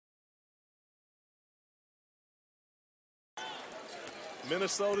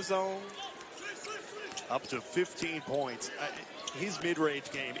Minnesota zone. Up to 15 points. His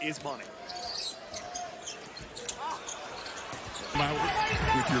mid-range game is money.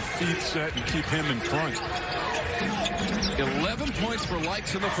 With your feet set and keep him in front. 11 points for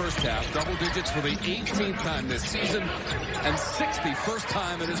Likes in the first half. Double digits for the 18th time this season. And 61st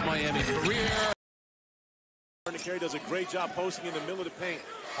time in his Miami career. Carey does a great job posting in the middle of the paint.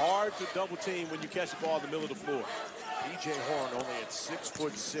 Hard to double team when you catch the ball in the middle of the floor. DJ Horn, only at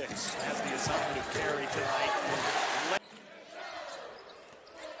 6'6", has the assignment of Carey tonight.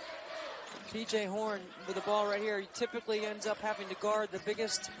 DJ Horn with the ball right here, he typically ends up having to guard the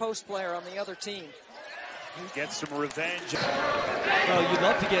biggest post player on the other team. He gets some revenge. Well, you'd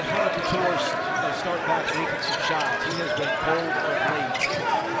love to get Hunter Couture to start back making some shots. He has been cold of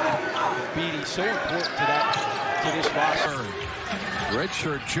late. Beatty so important to this roster.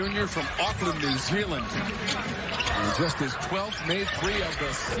 Redshirt junior from Auckland, New Zealand. And just his 12th made three of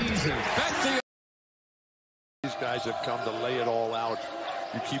the season. Back to These guys have come to lay it all out.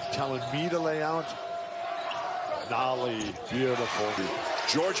 You keep telling me to lay out. Nolly, beautiful.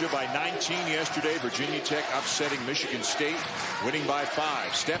 Georgia by 19 yesterday. Virginia Tech upsetting Michigan State, winning by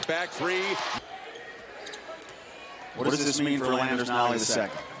 5. Step back three. What does this mean for Landers Nolly II?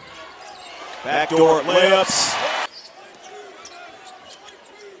 Backdoor layups.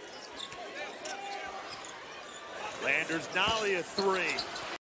 Landers Nolly a three.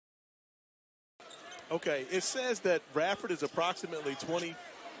 Okay, it says that Radford is approximately 20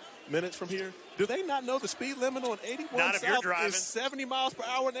 minutes from here. Do they not know the speed limit on 81 Not if you're South driving. is 70 miles per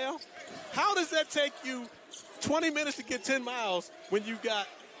hour now? How does that take you 20 minutes to get 10 miles when you've got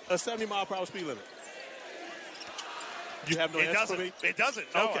a 70 mile per hour speed limit? You have no answer for me? It doesn't.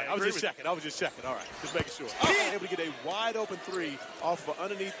 No, Okay, I was just checking. All right, just making sure. Able to get a wide open three off of an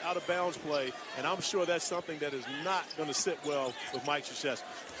underneath out of bounds play, and I'm sure that's something that is not going to sit well with Mike Krzyzewski.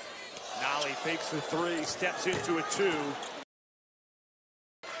 Nolly fakes the three, steps into a two.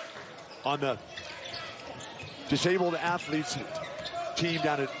 On the disabled athletes team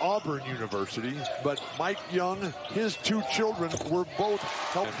down at Auburn University, but Mike Young, his two children were both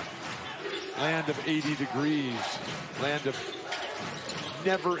healthy. Land of 80 degrees, land of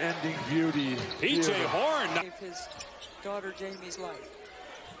never-ending beauty. PJ Horn. Saved his daughter Jamie's life.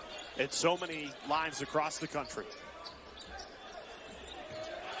 At so many lines across the country.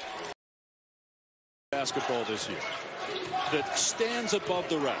 Basketball this year that stands above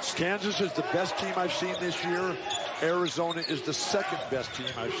the rest. Kansas is the best team I've seen this year. Arizona is the second best team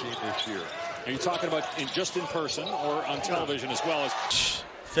I've seen this year. Are you talking about just in person or on television as well as?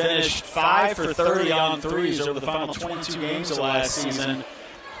 Finished 5 for 30 on threes over the final 22 games of last season.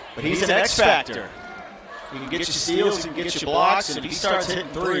 But he's an X factor. He can get you steals, he can get you blocks, and if he starts hitting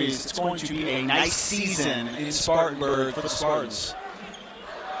threes, it's going to be a nice season in Spartanburg for the Spartans.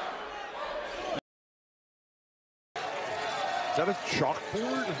 Is that a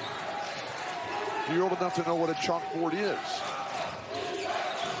chalkboard? You're old enough to know what a chalkboard is.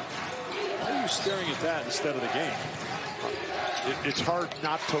 Why are you staring at that instead of the game? It's hard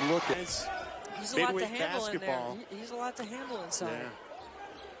not to look at. He's a lot to handle basketball. In there. He's a lot to handle inside.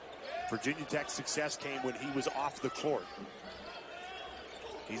 Yeah. Virginia Tech's success came when he was off the court.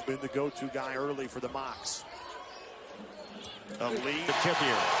 He's been the go-to guy early for the Mocs. A lead to tip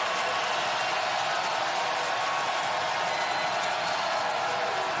here.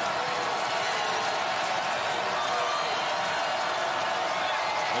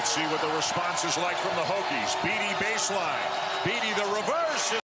 Let's see what the response is like from the Hokies. Beatty baseline. Beatty the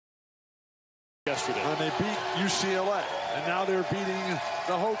reverse. Yesterday. And they beat UCLA. And now they're beating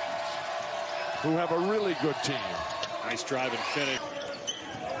the Hokies, who have a really good team. Nice drive and finish.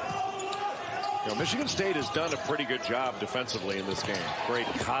 You know, Michigan State has done a pretty good job defensively in this game. Great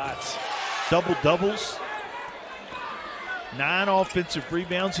cuts. Double-doubles. 9 offensive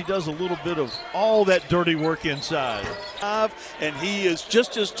rebounds. He does a little bit of all that dirty work inside. And he is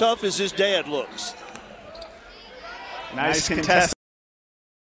just as tough as his dad looks. Nice contest.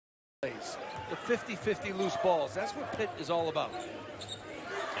 The 50-50 loose balls. That's what Pitt is all about.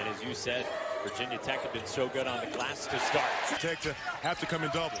 And as you said, Virginia Tech have been so good on the glass to start. Tech to have to come in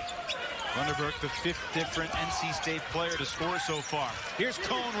double. Vanderburg, the 5th different NC State player to score so far. Here's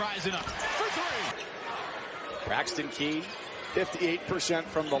Cone rising up for 3. Braxton Key, 58%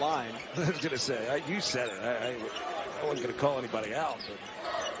 from the line. I was going to say, you said it. I wasn't going to call anybody out.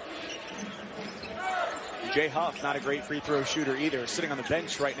 But Jay Huff, not a great free throw shooter either, sitting on the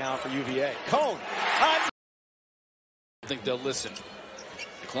bench right now for UVA. Cone. I think they'll listen.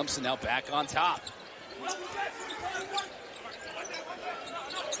 Clemson now back on top.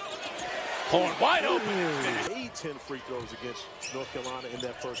 Horn wide open. They made 10 free throws against North Carolina in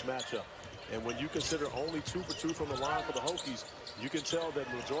that first matchup. And when you consider only 2 for 2 from the line for the Hokies, you can tell that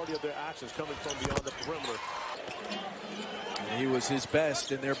the majority of their actions coming from beyond the perimeter. And he was his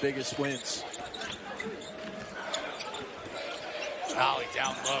best in their biggest wins. Nolly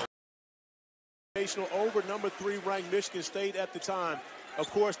down low. Over number 3 ranked Michigan State at the time. Of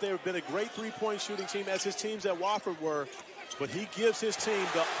course, they have been a great three-point shooting team, as his teams at Wofford were. But he gives his team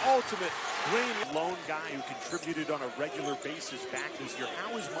the ultimate green. Lone guy who contributed on a regular basis back this year.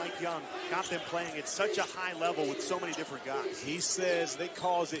 How has Mike Young got them playing at such a high level with so many different guys? He says they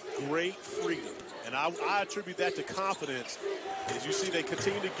calls it great freedom. And I attribute that to confidence. As you see, they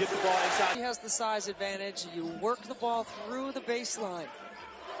continue to get the ball inside. He has the size advantage. You work the ball through the baseline.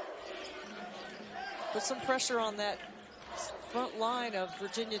 Put some pressure on that front line of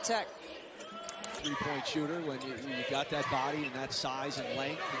Virginia Tech. Three-point shooter, when you got that body and that size and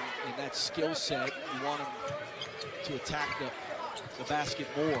length and that skill set, you want him to attack the basket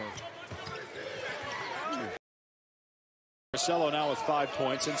more. Marcello now with 5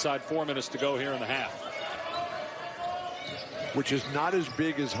 points, inside 4 minutes to go here in the half. Which is not as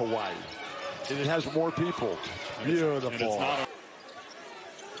big as Hawaii. And it has more people. Beautiful.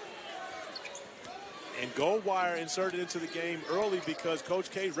 And Goldwire inserted into the game early because Coach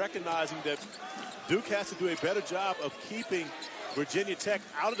K recognizing that Duke has to do a better job of keeping Virginia Tech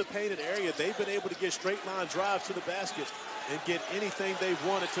out of the painted area. They've been able to get straight line drives to the basket and get anything they've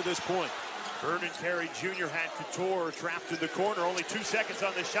wanted to this point. Vernon Carey Jr. had Couture trapped in the corner. Only 2 seconds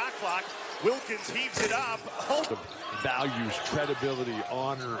on the shot clock. Wilkins heaves it up. Values, credibility,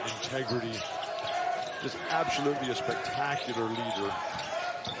 honor, integrity. Just absolutely a spectacular leader.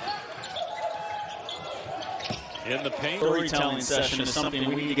 In the paint. Storytelling session is something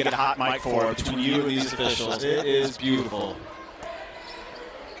we need to get a hot mic for between you and these officials. It is beautiful.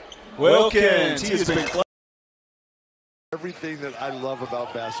 Wilkins, he has been close. Everything that I love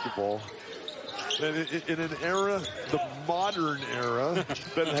about basketball. And in an era, the modern era,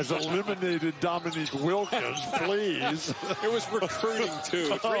 that has eliminated Dominique Wilkins, please. It was recruiting,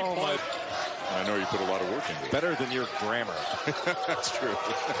 too. I know you put a lot of work into it. Better than your grammar. That's true.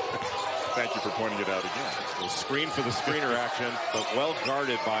 Thank you for pointing it out again. The screen for the screener action, but well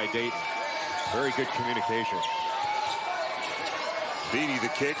guarded by Dayton. Very good communication. Beatty the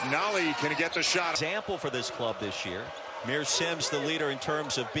kick. Nolly can get the shot. Example for this club this year. Mir Sims, the leader in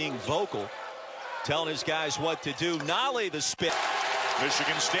terms of being vocal, telling his guys what to do. Nolly the spin.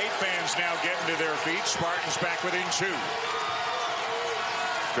 Michigan State fans now getting to their feet. Spartans back within 2.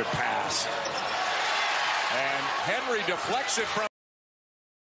 Good pass. And Henry deflects it from.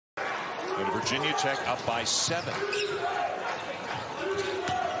 And Virginia Tech up by 7.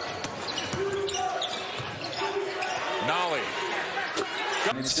 Nolly.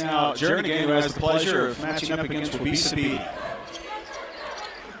 And it's now Jernigan who has the pleasure of matching up against Wabisa Beatty.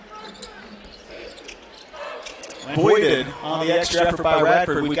 Voided on the extra effort by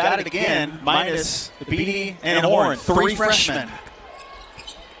Radford. We got it again, minus the Beatty and Horn. 3 freshmen.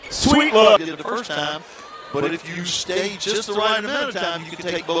 Sweet look. Did it the first time, but if you stay just the right amount of time, you can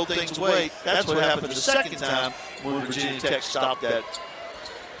take both things away. That's what happened the second time when Virginia Tech stopped that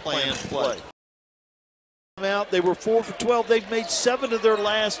planned play. They were 4 for 12. They've made 7 of their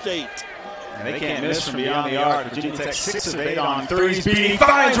last 8. And they can't miss from beyond the arc. Virginia Tech 6 of 8 on threes. Beatty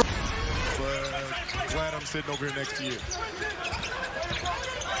finds. Glad I'm sitting over here next to you.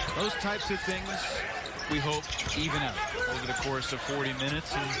 Those types of things, we hope, even out over the course of 40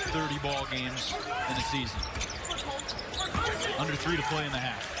 minutes and 30 ball games in a season. Under 3 to play in the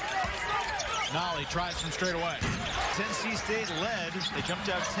half. Nolly tries from straight away. Tennessee State led. They jumped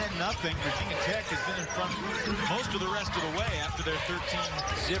out 10-0. Virginia Tech has been in front most of the rest of the way after their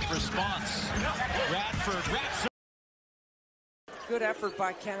 13-zip response. Radford. Good effort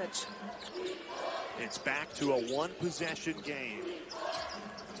by Kenich. It's back to a 1-possession game.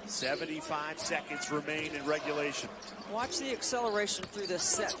 75 seconds remain in regulation. Watch the acceleration through this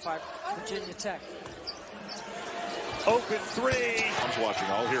set by Virginia Tech. Open 3. I'm watching.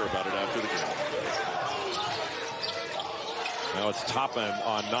 I'll hear about it after the game. Now it's Topham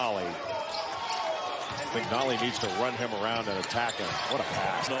on Nolly. I think Nolly needs to run him around and attack him. What a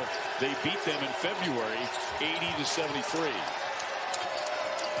pass. No, they beat them in February, 80-73.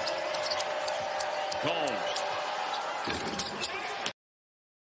 Cone.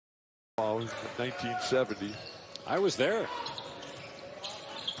 1970. I was there.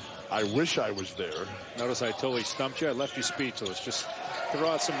 I wish I was there. Notice I totally stumped you. I left you speechless. Just throw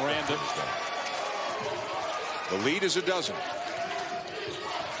out some random. The lead is a dozen.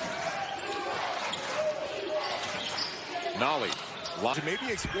 Nolly. To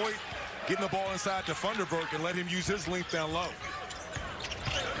maybe exploit getting the ball inside to Funderburk and let him use his length down low.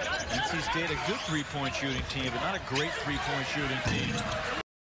 NC State, a good three-point shooting team, but not a great three-point shooting team.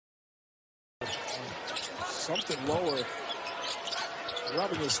 Something lower.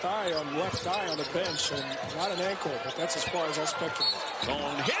 Rubbing his thigh on left thigh on the bench, and not an ankle, but that's as far as I'll speculate.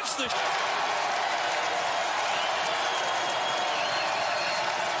 Cone hits the...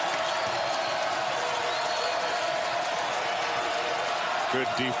 Good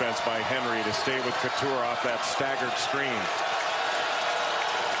defense by Henry to stay with Couture off that staggered screen.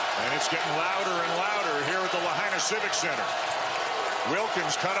 And it's getting louder and louder here at the Lahaina Civic Center.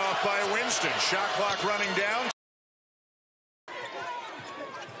 Wilkins cut off by Winston. Shot clock running down.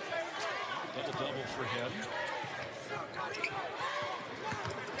 Double-double for him.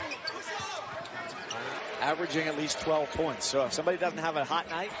 Averaging at least 12 points. So if somebody doesn't have a hot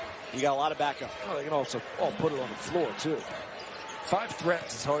night, you got a lot of backup. Oh, they can also put it on the floor, too. 5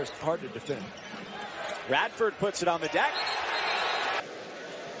 threats is hard to defend. Radford puts it on the deck.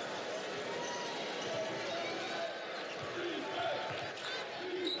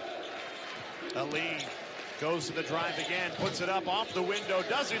 Ali goes to the drive again, puts it up off the window,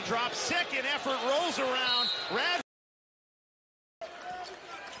 doesn't drop. Second effort, rolls around.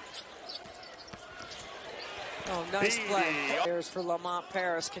 Oh, nice play. Players for Lamont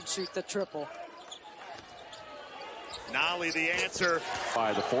Paris can shoot the triple. Nolly the answer.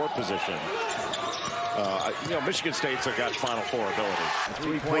 By the 4 position. Michigan State's have got Final Four ability.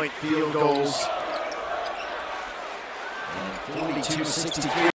 3-point field goals.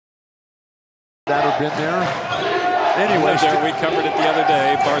 42-63. That have been there. Anyway, we covered it the other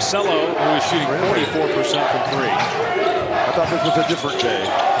day. Barcelo, who is shooting 44% from 3. I thought this was a different day.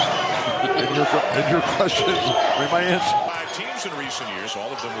 And your questions, my answer. 5 teams in recent years, all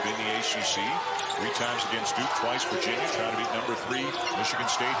of them within the ACC. 3 times against Duke, twice Virginia, trying to beat number 3 Michigan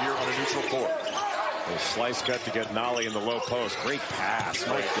State here on a neutral court. A slice cut to get Nolly in the low post. Great pass.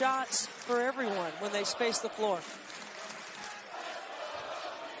 Shots for everyone when they space the floor.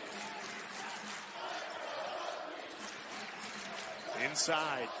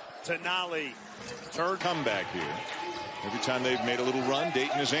 Inside to Nolly. Third comeback here. Every time they've made a little run,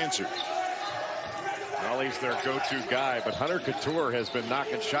 Dayton has answered. Nolly's their go-to guy, but Hunter Couture has been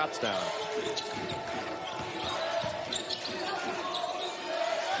knocking shots down.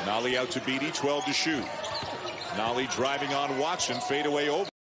 Nolly out to Beatty, 12 to shoot. Nolly driving on Watson, fadeaway over.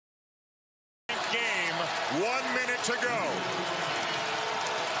 Game, 1 minute to go.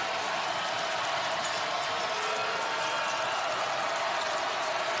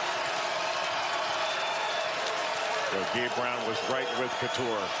 So Gabe Brown was right with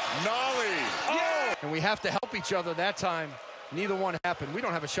Couture. Nolly! Oh! And we have to help each other that time. Neither one happened. We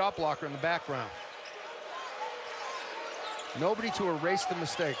don't have a shot blocker in the background. Nobody to erase the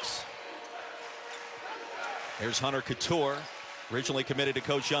mistakes. There's Hunter Couture, originally committed to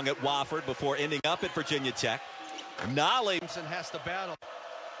Coach Young at Wofford before ending up at Virginia Tech. Nolly has to battle.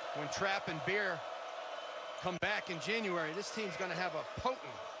 When Trapp and Beer come back in January, this team's going to have a potent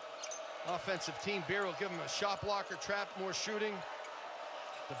offensive team. Beer will give him a shot blocker. Trapp more shooting.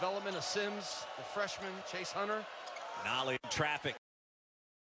 Development of Sims, the freshman, Chase Hunter. Nolly in traffic.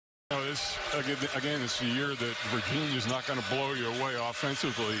 This, again, it's a year that Virginia's not going to blow you away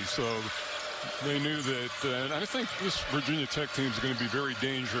offensively. So they knew that, and I think this Virginia Tech team is going to be very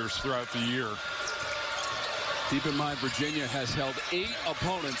dangerous throughout the year. Keep in mind, Virginia has held 8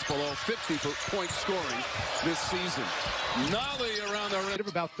 opponents below 50-point scoring this season. Nolly around the rim.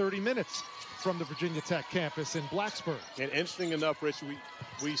 About 30 minutes from the Virginia Tech campus in Blacksburg. And interesting enough, Rich,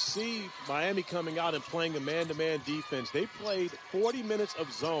 we see Miami coming out and playing a man-to-man defense. They played 40 minutes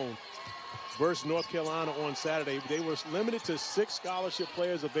of zone versus North Carolina on Saturday. They were limited to 6 scholarship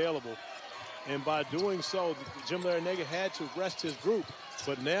players available. And by doing so, Jim Larranaga had to rest his group.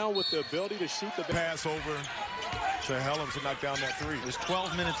 But now with the ability to shoot the pass over to Helms to knock down that 3. It was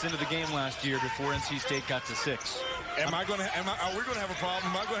 12 minutes into the game last year before NC State got to 6. Are we going to have a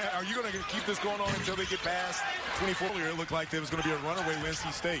problem? Are you going to keep this going on until they get past 24? Earlier, it looked like there was going to be a runaway with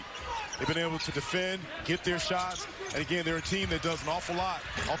NC State. They've been able to defend, get their shots, and again, they're a team that does an awful lot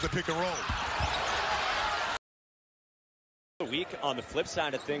off the pick and roll. Week on the flip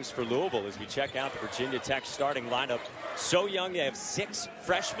side of things for Louisville as we check out the Virginia Tech starting lineup. So young, they have 6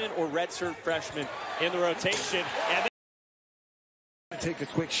 freshmen or redshirt freshmen in the rotation. And take a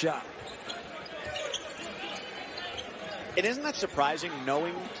quick shot. And isn't that surprising,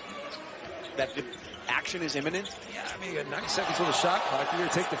 knowing that the action is imminent? Yeah, I mean, you got 90 seconds on the shot clock. You're going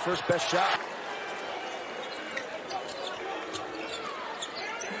to take the first best shot.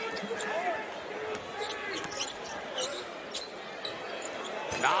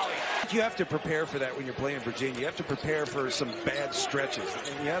 Nolly. You have to prepare for that when you're playing Virginia. You have to prepare for some bad stretches,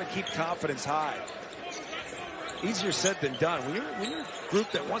 and you got to keep confidence high. Easier said than done. When you're a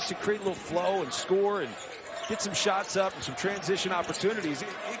group that wants to create a little flow and score and get some shots up and some transition opportunities, it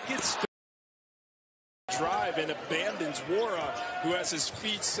gets drive and abandons Wara, who has his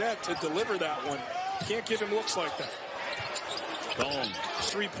feet set to deliver that one. Can't give him looks like that. Cone.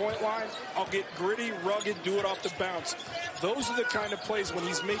 3-point line, I'll get gritty, rugged, do it off the bounce. Those are the kind of plays when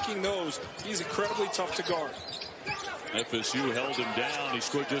he's making those, he's incredibly tough to guard. FSU held him down. He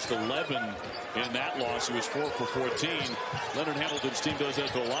scored just 11 in that loss. He was 4 for 14. Leonard Hamilton's team does that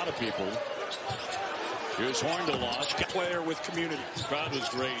to a lot of people. Here's Horn to launch. Player with community. The crowd was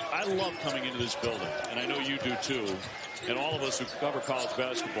great. I love coming into this building, and I know you do too. And all of us who cover college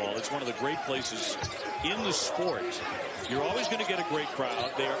basketball, it's one of the great places in the sport. You're always going to get a great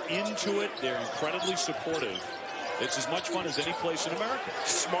crowd. They are into it. They're incredibly supportive. It's as much fun as any place in America.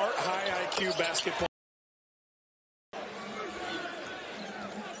 Smart, high IQ basketball.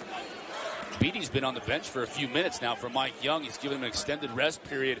 Beatty's been on the bench for a few minutes now for Mike Young. He's given him an extended rest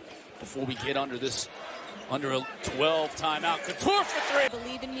period before we get under a 12 timeout. Couture for three.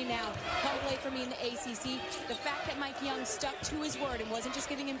 Believe in me now. Come play for me in the ACC. The fact that Mike Young stuck to his word and wasn't just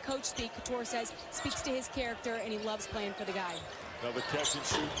giving him coach speak, Couture says, speaks to his character, and he loves playing for the guy. Another catch and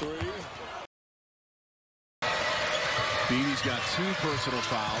shoot three. Beatty's got 2 personal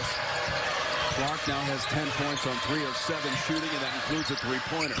fouls. Clark now has 10 points on 3 of 7 shooting, and that includes a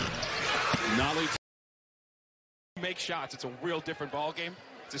 3-pointer. Nolly. Make shots. It's a real different ball game.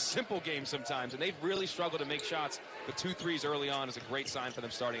 It's a simple game sometimes, and they've really struggled to make shots. The 2 threes early on is a great sign for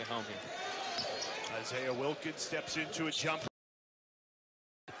them starting at home here. Isaiah Wilkins steps into a jumper.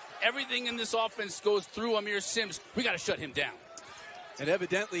 Everything in this offense goes through Amir Sims. We got to shut him down. And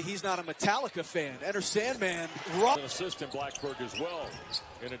evidently, he's not a Metallica fan. Enter Sandman. Rock. An assist in Blacksburg as well,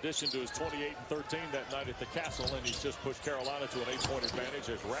 in addition to his 28 and 13 that night at the Castle, and he's just pushed Carolina to an 8-point advantage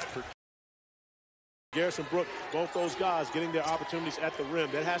as Radford. Garrison Brook, both those guys getting their opportunities at the rim.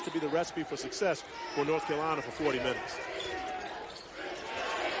 That has to be the recipe for success for North Carolina for 40 minutes.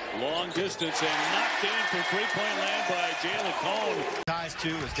 Long distance and knocked in from three-point land by Jalen Cone. Ties to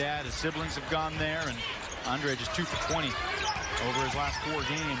his dad, his siblings have gone there, and Andre just 2 for 20 over his last 4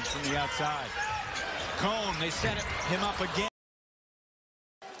 games from the outside. Cone, they set him up again.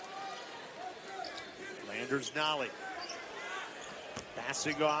 Landers Nolly.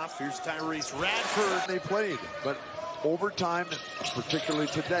 Passing off. Here's Tyrese Radford. They played, but overtime, particularly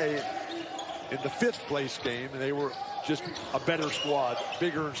today, in the 5th place game, they were just a better squad,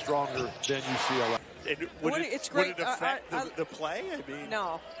 bigger and stronger than UCLA. And would it affect the play? I mean,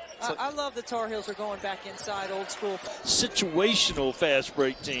 no. I love the Tar Heels are going back inside, old school. Situational fast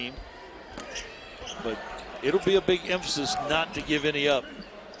break team, but it'll be a big emphasis not to give any up.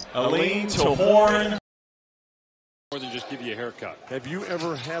 Aline to Horn. More than just give you a haircut. Have you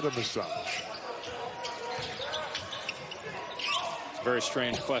ever had a massage? It's a very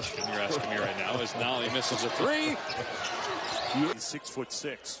strange question you're asking me right now as Nolly misses a 3. He's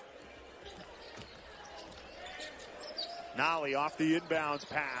 6'6". Nolly off the inbounds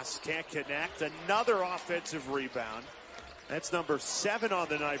pass. Can't connect. Another offensive rebound. That's number 7 on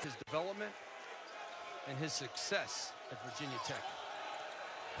the night. His development and his success at Virginia Tech.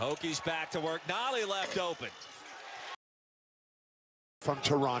 Hokies back to work. Nolly left open. From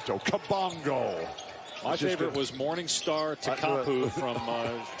Toronto, Kabongo. My favorite was Morningstar Takapu from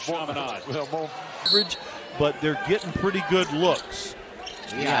Chaminade. But they're getting pretty good looks.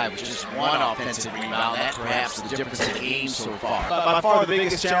 Yeah, it was just one offensive rebound. That perhaps the difference in games so far. By far the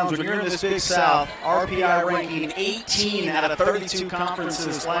biggest challenge when you're in this Big South, RPI ranking 18 out of 32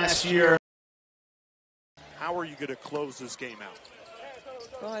 conferences last year. How are you going to close this game out?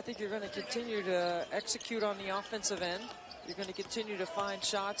 Well, I think you're going to continue to execute on the offensive end. You're going to continue to find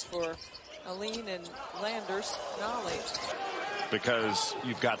shots for Aline and Landers, Nolly. Because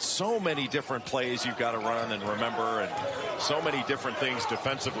you've got so many different plays you've got to run and remember, and so many different things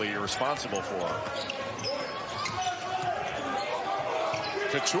defensively you're responsible for.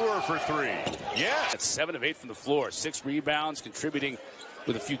 Couture for 3. Yeah. That's 7 of 8 from the floor. 6 rebounds, contributing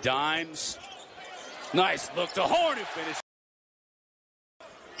with a few dimes. Nice look to Horn who finished.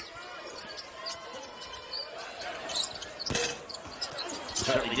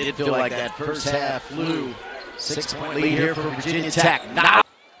 Certainly did feel like that first half flew. 6-point lead here for Virginia Tech. Now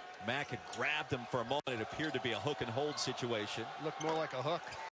Mack had grabbed him for a moment. It appeared to be a hook and hold situation. Looked more like a hook.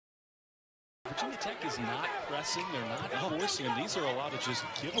 Virginia Tech is not pressing. They're not forcing them. These are a lot of just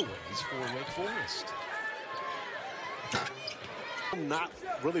giveaways for Wake Forest. Not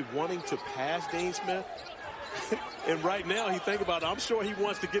really wanting to pass Dean Smith. And right now, he think about it. I'm sure he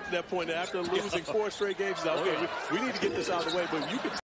wants to get to that point after losing 4 straight games. He's like, okay, we need to get this out of the way. But you can